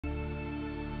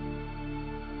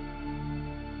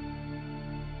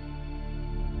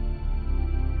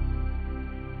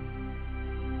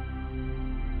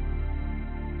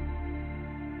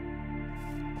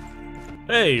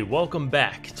Hey, welcome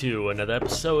back to another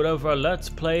episode of our Let's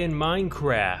Play in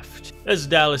Minecraft. This is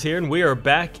Dallas here, and we are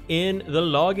back in the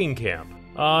logging camp.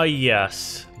 Ah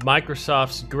yes,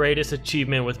 Microsoft's greatest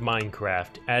achievement with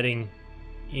Minecraft, adding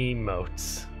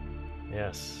emotes.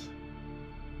 Yes.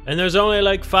 And there's only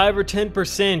like 5 or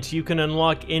 10% you can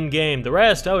unlock in-game. The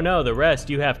rest, oh no, the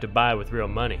rest you have to buy with real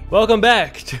money. Welcome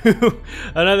back to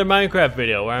another Minecraft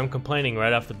video where I'm complaining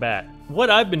right off the bat.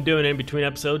 What I've been doing in between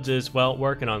episodes is, well,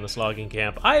 working on this logging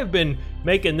camp. I have been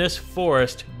making this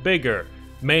forest bigger,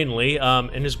 mainly,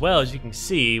 and as well as you can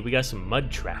see, we got some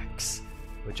mud tracks,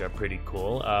 which are pretty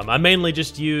cool. I mainly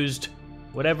just used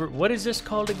what is this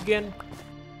called again?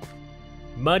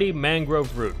 Muddy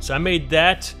mangrove roots. I made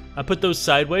that. I put those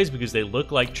sideways because they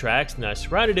look like tracks, and I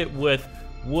surrounded it with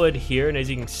wood here, and as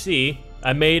you can see,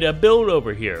 I made a build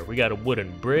over here. We got a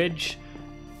wooden bridge,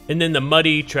 and then the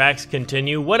muddy tracks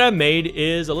continue. What I made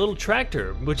is a little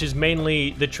tractor, which is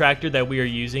mainly the tractor that we are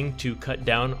using to cut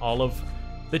down all of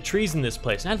the trees in this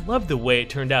place. And I love the way it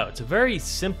turned out. It's a very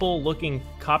simple looking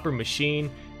copper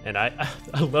machine, and I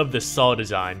love the saw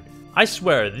design. I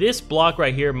swear, this block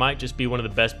right here might just be one of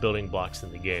the best building blocks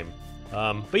in the game.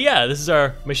 But yeah, this is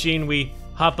our machine. We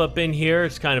hop up in here.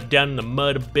 It's kind of down in the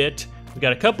mud a bit. We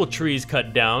got a couple trees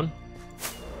cut down.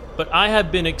 But I have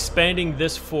been expanding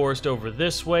this forest over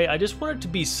this way. I just want it to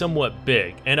be somewhat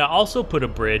big. And I also put a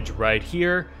bridge right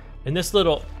here. And this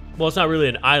little, well, it's not really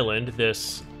an island.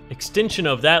 This extension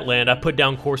of that land, I put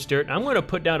down coarse dirt. And I'm going to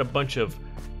put down a bunch of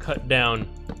cut down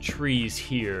trees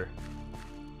here.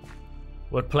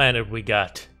 What planet we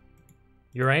got?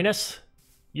 Uranus?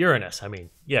 Uranus, I mean.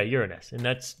 Yeah, Uranus. And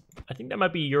that's, I think that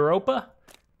might be Europa?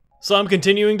 So I'm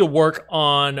continuing to work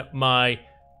on my,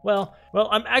 well,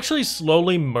 I'm actually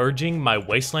slowly merging my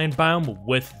wasteland biome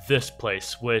with this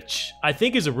place, which I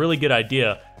think is a really good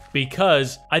idea,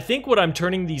 because I think what I'm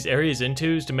turning these areas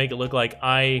into is to make it look like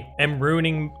I am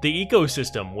ruining the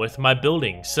ecosystem with my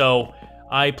building. So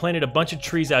I planted a bunch of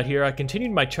trees out here. I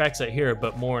continued my tracks out here,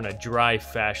 but more in a dry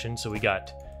fashion. So we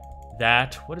got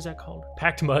that, what is that called?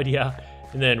 Packed mud, yeah.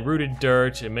 And then rooted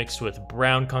dirt and mixed with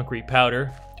brown concrete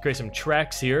powder to create some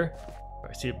tracks here.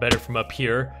 I see it better from up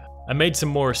here. I made some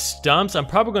more stumps. I'm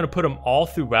probably going to put them all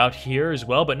throughout here as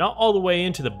well, but not all the way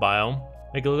into the biome.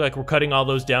 Make it look like we're cutting all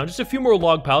those down. Just a few more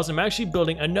log piles. I'm actually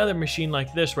building another machine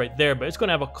like this right there, but it's going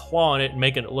to have a claw on it and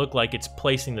making it look like it's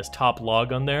placing this top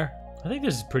log on there. I think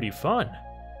this is pretty fun.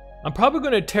 I'm probably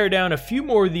going to tear down a few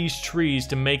more of these trees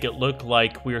to make it look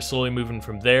like we are slowly moving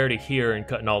from there to here and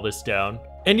cutting all this down.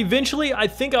 And eventually, I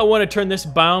think I want to turn this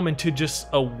biome into just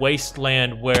a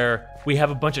wasteland where we have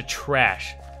a bunch of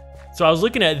trash. So I was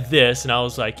looking at this and I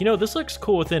was like, you know, this looks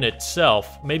cool within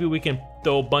itself. Maybe we can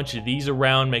throw a bunch of these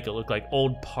around, make it look like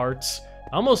old parts.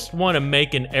 I almost want to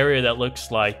make an area that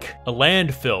looks like a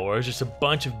landfill where there's just a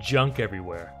bunch of junk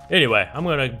everywhere. Anyway, I'm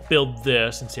going to build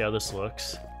this and see how this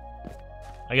looks.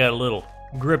 I got a little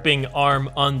gripping arm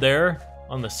on there,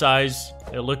 on the size.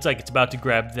 It looks like it's about to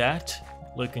grab that.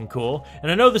 Looking cool.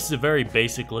 And I know this is a very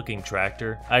basic looking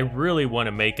tractor. I really want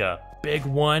to make a big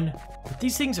one. But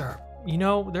these things are, you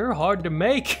know, they're hard to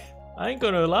make. I ain't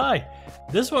gonna lie.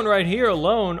 This one right here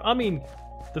alone, I mean,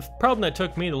 the problem that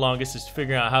took me the longest is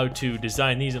figuring out how to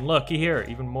design these. And look, here,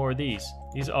 even more of these.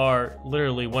 These are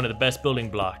literally one of the best building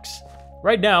blocks.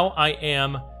 Right now, I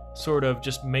am sort of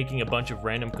just making a bunch of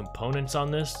random components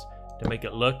on this to make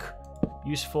it look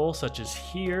useful, such as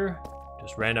here,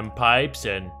 just random pipes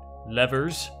and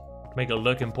levers to make it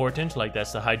look important, like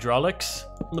that's the hydraulics.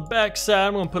 On the back side,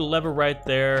 I'm gonna put a lever right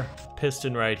there,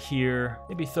 piston right here,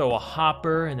 maybe throw a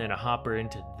hopper and then a hopper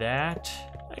into that.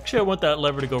 Actually, I want that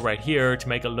lever to go right here to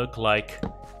make it look like,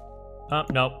 oh,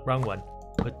 no, wrong one.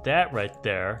 Put that right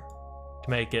there to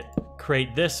make it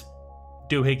create this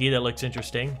doohickey that looks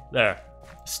interesting. There,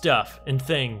 stuff and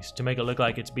things to make it look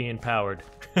like it's being powered.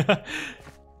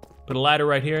 Put a ladder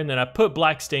right here, and then I put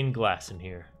black stained glass in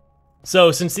here.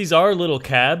 So since these are little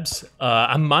cabs,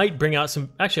 I might bring out some,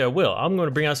 actually I will. I'm going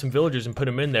to bring out some villagers and put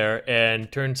them in there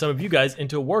and turn some of you guys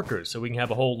into workers so we can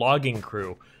have a whole logging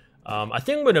crew. I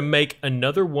think I'm going to make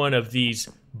another one of these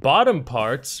bottom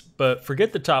parts, but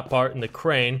forget the top part and the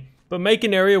crane, but make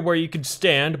an area where you could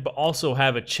stand, but also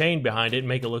have a chain behind it and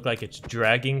make it look like it's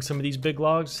dragging some of these big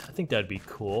logs. I think that'd be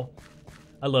cool.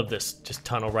 I love this just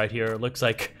tunnel right here. It looks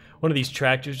like one of these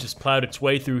tractors just plowed its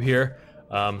way through here.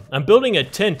 I'm building a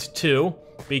tent too,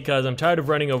 because I'm tired of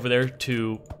running over there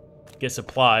to get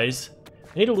supplies.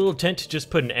 I need a little tent to just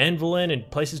put an anvil in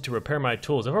and places to repair my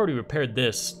tools. I've already repaired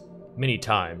this many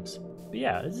times. But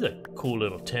yeah, this is a cool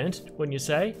little tent, wouldn't you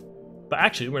say? But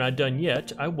actually, we're not done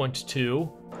yet. I want to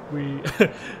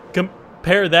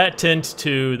compare that tent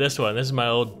to this one. This is my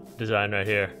old design right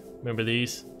here. Remember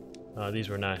these? These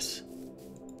were nice.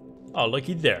 Oh,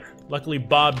 looky there. Luckily,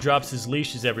 Bob drops his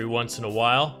leashes every once in a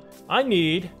while. I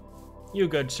need... You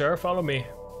good, sir. Follow me.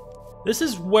 This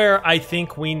is where I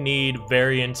think we need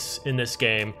variants in this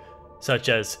game, such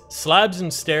as slabs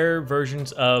and stair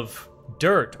versions of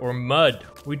dirt or mud.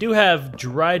 We do have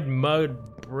dried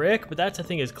mud brick, but that's, I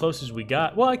think, as close as we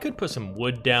got. Well, I could put some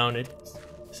wood down. It's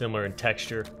similar in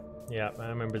texture. Yeah, I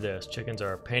remember this. Chickens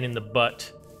are a pain in the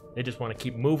butt. They just want to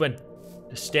keep moving.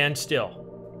 Just stand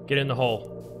still. Get in the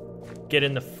hole. Get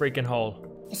in the freaking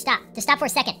hole. Just stop. Just stop for a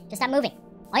second. Just stop moving.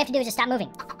 All you have to do is just stop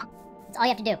moving. That's all you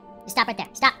have to do. Just stop right there.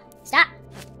 Stop. Stop.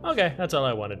 Okay, that's all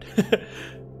I wanted.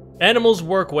 Animals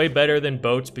work way better than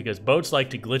boats because boats like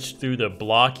to glitch through the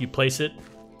block you place it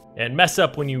and mess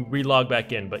up when you relog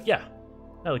back in. But yeah,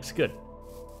 that looks good.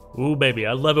 Ooh, baby,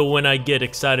 I love it when I get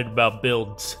excited about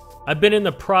builds. I've been in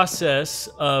the process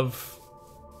of...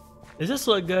 Does this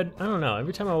look good? I don't know.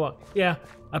 Every time I walk... Yeah,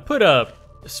 I put a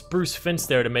spruce fence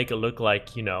there to make it look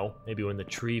like, you know, maybe when the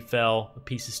tree fell, a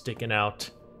piece is sticking out.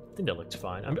 I think that looks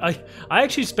fine. I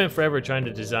actually spent forever trying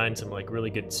to design some like really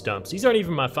good stumps. These aren't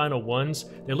even my final ones.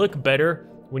 They look better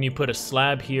when you put a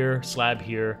slab here,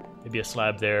 maybe a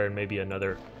slab there, and maybe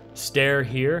another stair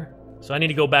here. So I need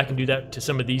to go back and do that to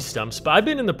some of these stumps. But I've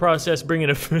been in the process bringing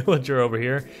a villager over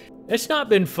here. It's not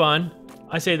been fun.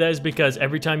 I say that is because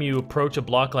every time you approach a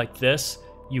block like this,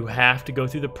 you have to go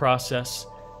through the process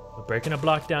of breaking a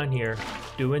block down here,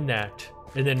 doing that,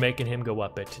 and then making him go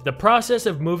up it. The process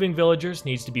of moving villagers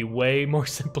needs to be way more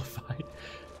simplified,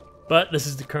 but this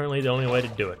is currently the only way to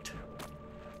do it.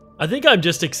 I think I'm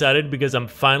just excited because I'm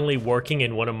finally working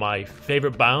in one of my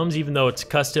favorite biomes, even though it's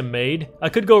custom made. I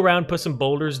could go around, put some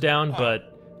boulders down,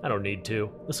 but I don't need to.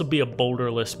 This will be a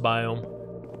boulderless biome.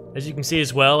 As you can see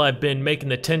as well, I've been making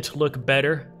the tent look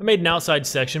better. I made an outside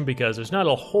section because there's not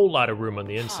a whole lot of room on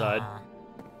the inside.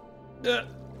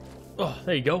 Oh,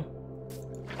 there you go.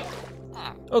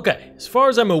 Okay, as far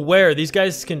as I'm aware, these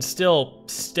guys can still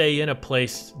stay in a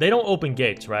place. They don't open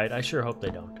gates, right? I sure hope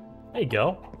they don't. There you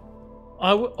go.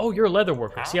 Oh, you're a leather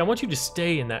worker. See, I want you to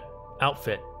stay in that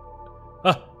outfit.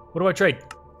 What do I trade?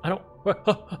 I don't...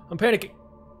 I'm panicking.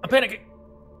 I'm panicking.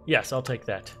 Yes, I'll take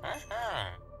that.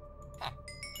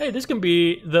 Hey, this can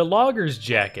be the logger's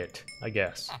jacket, I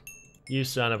guess. You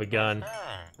son of a gun.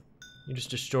 You just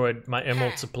destroyed my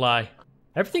emerald supply.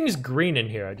 Everything is green in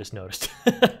here, I just noticed.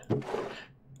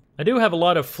 I do have a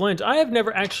lot of flint. I have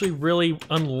never actually really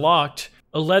unlocked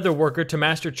a leather worker to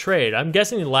master trade. I'm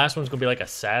guessing the last one's gonna be like a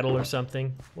saddle or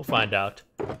something. We'll find out.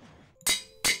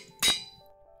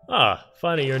 Ah,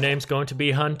 funny, your name's going to be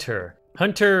Hunter.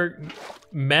 Hunter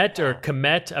Met or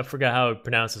Komet, I forgot how to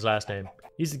pronounce his last name.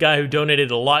 He's the guy who donated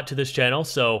a lot to this channel,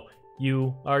 so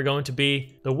you are going to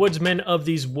be the woodsman of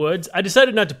these woods. I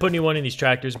decided not to put anyone in these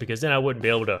tractors because then I wouldn't be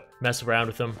able to mess around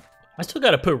with them. I still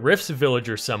gotta put Rift's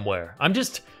villager somewhere. I'm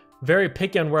just very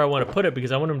picky on where I want to put it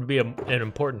because I want him to be an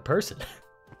important person.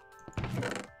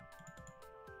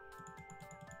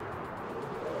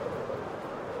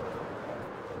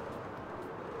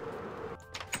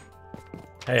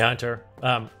 Hey Hunter,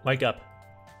 wake up.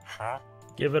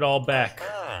 Give it all back.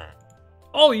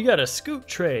 Oh, you got a scoot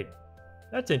trade.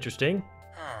 That's interesting.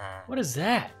 What is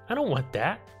that? I don't want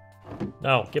that.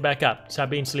 No, get back up. Stop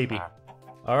being sleepy.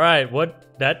 All right, what?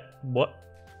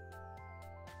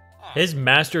 His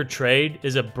master trade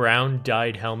is a brown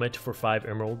dyed helmet for 5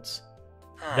 emeralds.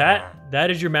 That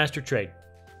is your master trade.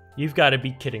 You've got to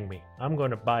be kidding me. I'm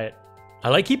going to buy it. I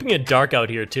like keeping it dark out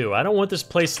here too. I don't want this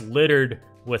place littered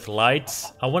with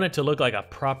lights. I want it to look like a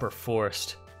proper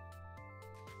forest.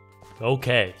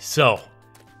 Okay, so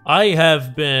I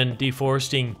have been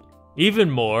deforesting even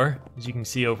more, as you can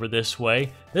see over this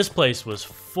way. This place was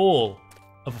full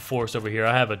of a forest over here.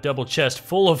 I have a double chest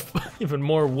full of even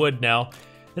more wood now.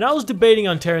 And I was debating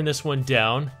on tearing this one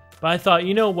down, but I thought,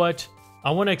 you know what?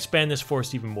 I want to expand this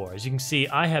forest even more. As you can see,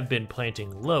 I have been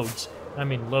planting loads. I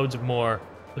mean, loads of more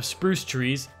of spruce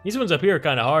trees. These ones up here are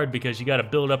kind of hard because you got to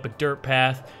build up a dirt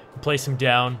path and place them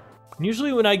down. And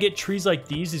usually when I get trees like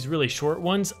these really short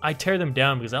ones, I tear them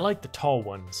down because I like the tall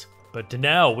ones. But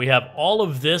now we have all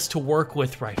of this to work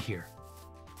with right here.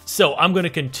 So I'm going to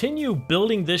continue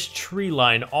building this tree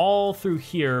line all through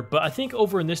here, but I think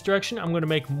over in this direction, I'm going to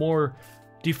make more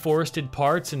deforested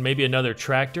parts and maybe another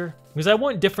tractor because I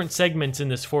want different segments in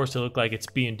this forest to look like it's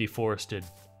being deforested.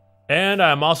 And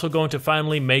I'm also going to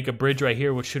finally make a bridge right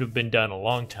here, which should have been done a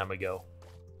long time ago.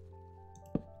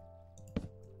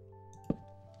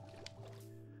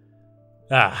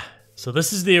 So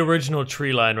this is the original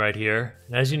tree line right here.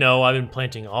 And as you know, I've been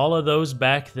planting all of those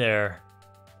back there.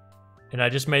 And I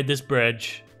just made this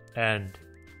bridge and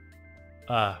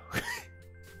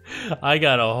I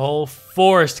got a whole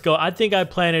forest go. I think I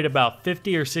planted about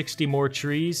 50 or 60 more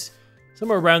trees,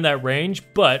 somewhere around that range.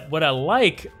 But what I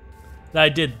like that I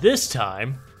did this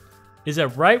time is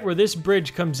that right where this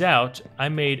bridge comes out, I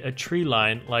made a tree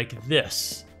line like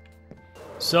this.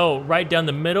 So right down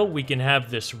the middle, we can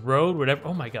have this road, whatever.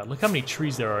 Oh my God, look how many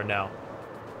trees there are now.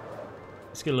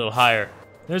 Let's get a little higher.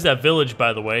 There's that village,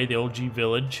 by the way, the OG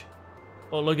village.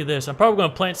 Oh, look at this. I'm probably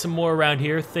gonna plant some more around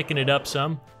here, thicken it up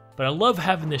some. But I love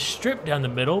having this strip down the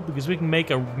middle because we can make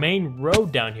a main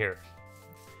road down here.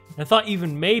 I thought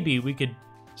even maybe we could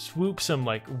swoop some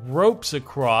like ropes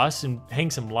across and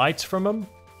hang some lights from them.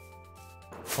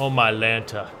 Oh my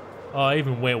Lanta. Oh, I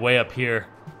even went way up here.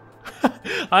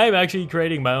 I am actually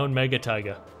creating my own mega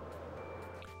taiga.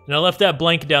 And I left that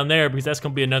blank down there because that's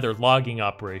going to be another logging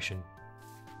operation.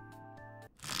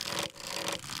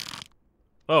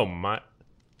 Oh my.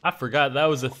 I forgot that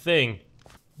was a thing.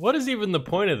 What is even the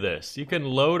point of this? You can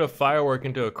load a firework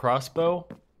into a crossbow?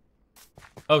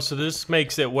 Oh, so this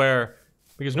makes it where...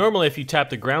 Because normally if you tap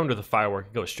the ground with a firework,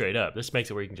 it goes straight up. This makes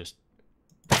it where you can just...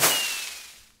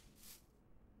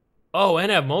 Oh,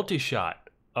 and have multi-shot.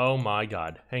 Oh my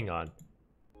God. Hang on.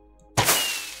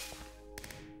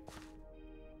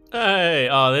 Hey,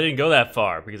 oh, they didn't go that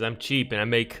far because I'm cheap and I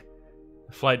make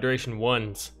flight duration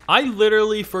 1s. I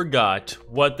literally forgot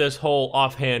what this whole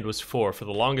offhand was for the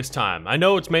longest time. I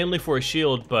know it's mainly for a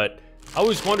shield, but I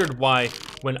always wondered why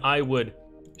when I would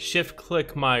shift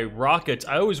click my rockets,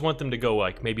 I always want them to go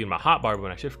like maybe in my hotbar, but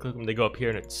when I shift click them, they go up here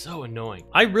and it's so annoying.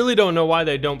 I really don't know why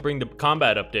they don't bring the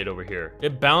combat update over here.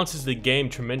 It balances the game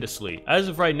tremendously. As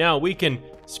of right now, we can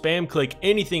spam click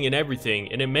anything and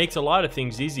everything and it makes a lot of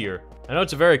things easier. I know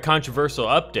it's a very controversial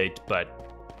update, but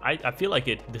I feel like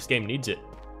this game needs it.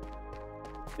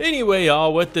 Anyway,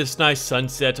 y'all, with this nice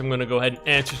sunset, I'm gonna go ahead and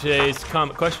answer today's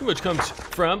comment question, which comes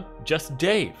from Just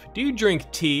Dave. Do you drink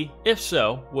tea? If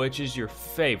so, which is your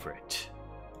favorite?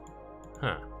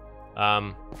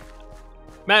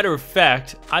 Matter of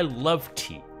fact, I love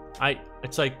tea.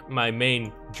 It's like my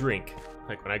main drink.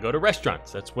 Like when I go to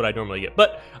restaurants, that's what I normally get.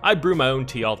 But I brew my own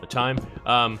tea all the time.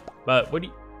 But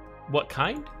what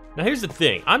kind? Now here's the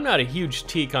thing, I'm not a huge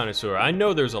tea connoisseur. I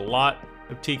know there's a lot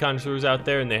of tea connoisseurs out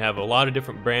there and they have a lot of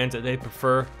different brands that they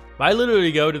prefer. But I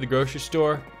literally go to the grocery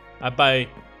store, I buy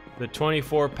the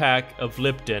 24 pack of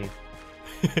Lipton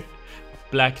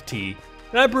black tea,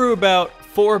 and I brew about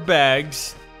 4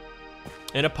 bags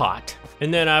in a pot.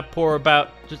 And then I pour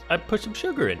I put some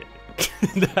sugar in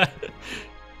it.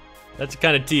 That's the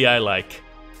kind of tea I like.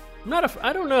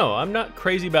 I don't know, I'm not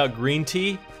crazy about green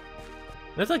tea.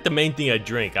 That's like the main thing I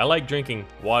drink. I like drinking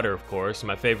water, of course.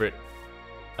 My favorite,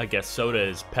 I guess, soda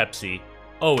is Pepsi.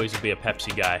 Always will be a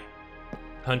Pepsi guy.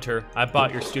 Hunter, I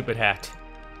bought your stupid hat.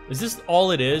 Is this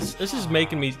all it is? This is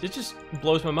making me, it just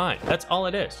blows my mind. That's all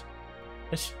it is.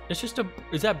 It's just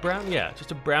is that brown? Yeah, it's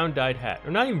just a brown dyed hat.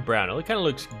 Or not even brown, it kind of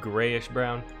looks grayish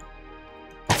brown.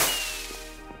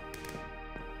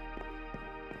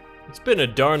 It's been a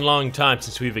darn long time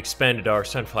since we've expanded our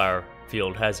sunflower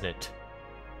field, hasn't it?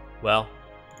 Well,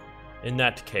 in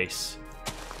that case,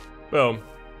 boom,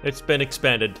 it's been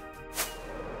expanded.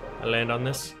 I land on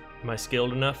this. Am I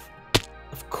skilled enough?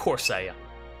 Of course I am.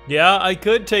 Yeah, I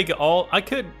could take it all.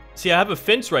 See, I have a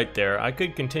fence right there. I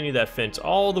could continue that fence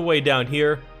all the way down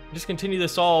here. Just continue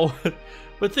this all. But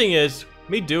the thing is,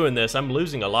 me doing this, I'm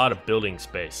losing a lot of building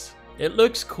space. It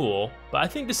looks cool, but I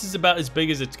think this is about as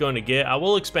big as it's going to get. I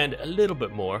will expand it a little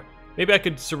bit more. Maybe I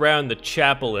could surround the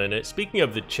chapel in it. Speaking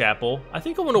of the chapel, I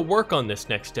think I want to work on this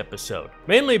next episode.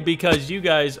 Mainly because you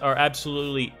guys are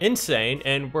absolutely insane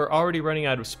and we're already running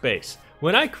out of space.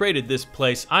 When I created this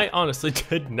place, I honestly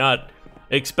did not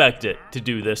expect it to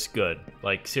do this good.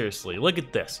 Like, seriously, look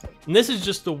at this. And this is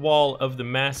just the wall of the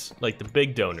mass, like the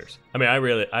big donors. I mean,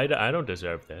 I don't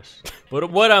deserve this.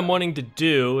 But what I'm wanting to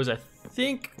do is I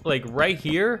think, like, right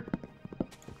here,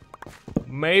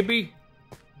 maybe.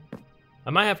 I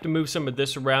might have to move some of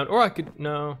this around, or I could,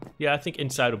 no. Yeah, I think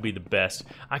inside will be the best.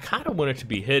 I kind of want it to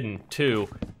be hidden, too.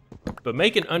 But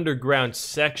make an underground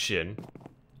section.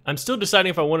 I'm still deciding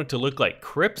if I want it to look like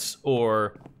crypts,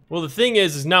 or... Well, the thing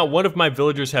is not one of my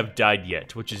villagers have died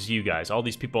yet, which is you guys, all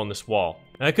these people on this wall.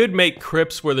 And I could make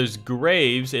crypts where there's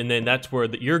graves, and then that's where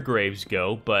your graves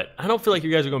go, but I don't feel like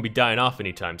you guys are going to be dying off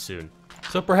anytime soon.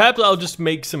 So perhaps I'll just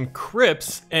make some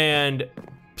crypts and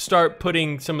start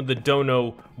putting some of the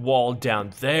dono wall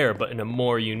down there, but in a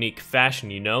more unique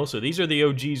fashion, you know? So these are the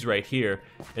OGs right here,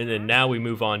 and then now we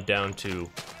move on down to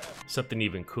something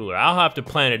even cooler. I'll have to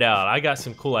plan it out. I got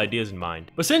some cool ideas in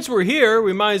mind. But since we're here,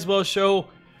 we might as well show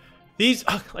these,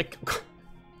 like,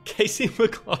 Casey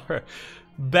McClure,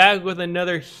 back with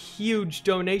another huge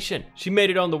donation. She made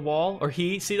it on the wall, or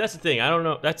he. See, that's the thing. I don't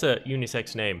know. That's a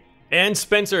unisex name. And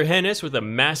Spencer Hennis with a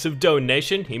massive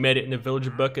donation. He made it in the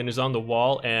villager book and is on the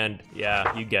wall. And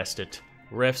yeah, you guessed it.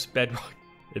 Riff's Bedrock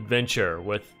Adventure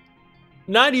with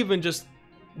not even just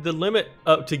the limit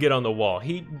up to get on the wall.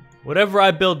 Whatever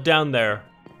I build down there,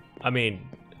 I mean,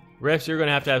 Riffs, you're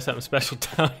gonna have to have something special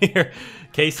down here.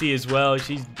 Casey as well.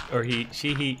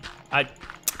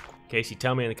 Casey,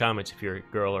 tell me in the comments if you're a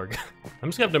girl or. I'm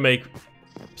just gonna have to make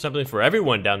something for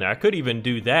everyone down there. I could even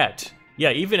do that.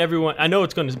 Yeah, even everyone. I know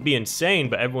it's gonna be insane,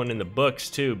 but everyone in the books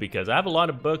too, because I have a lot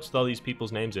of books with all these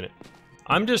people's names in it.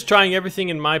 I'm just trying everything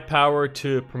in my power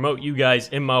to promote you guys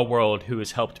in my world who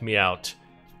has helped me out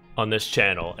on this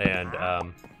channel.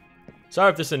 And sorry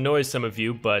if this annoys some of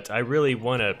you, but I really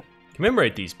want to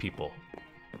commemorate these people.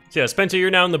 So yeah, Spencer,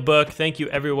 you're now in the book. Thank you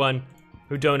everyone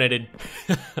who donated.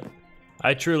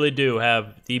 I truly do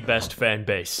have the best fan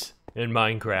base in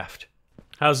Minecraft.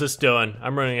 How's this doing?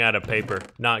 I'm running out of paper.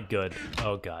 Not good.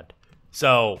 Oh god.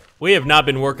 So, we have not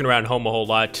been working around home a whole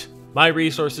lot. My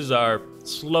resources are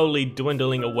slowly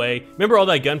dwindling away. Remember all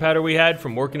that gunpowder we had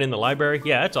from working in the library?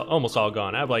 Yeah, it's almost all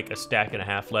gone. I have like a stack and a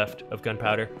half left of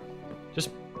gunpowder.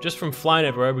 Just from flying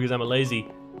everywhere because I'm a lazy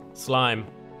slime.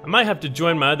 I might have to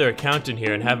join my other accountant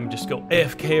here and have him just go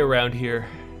AFK around here.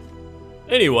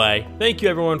 Anyway, thank you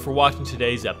everyone for watching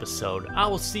today's episode. I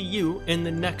will see you in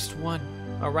the next one.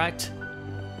 Alright?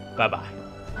 Bye-bye.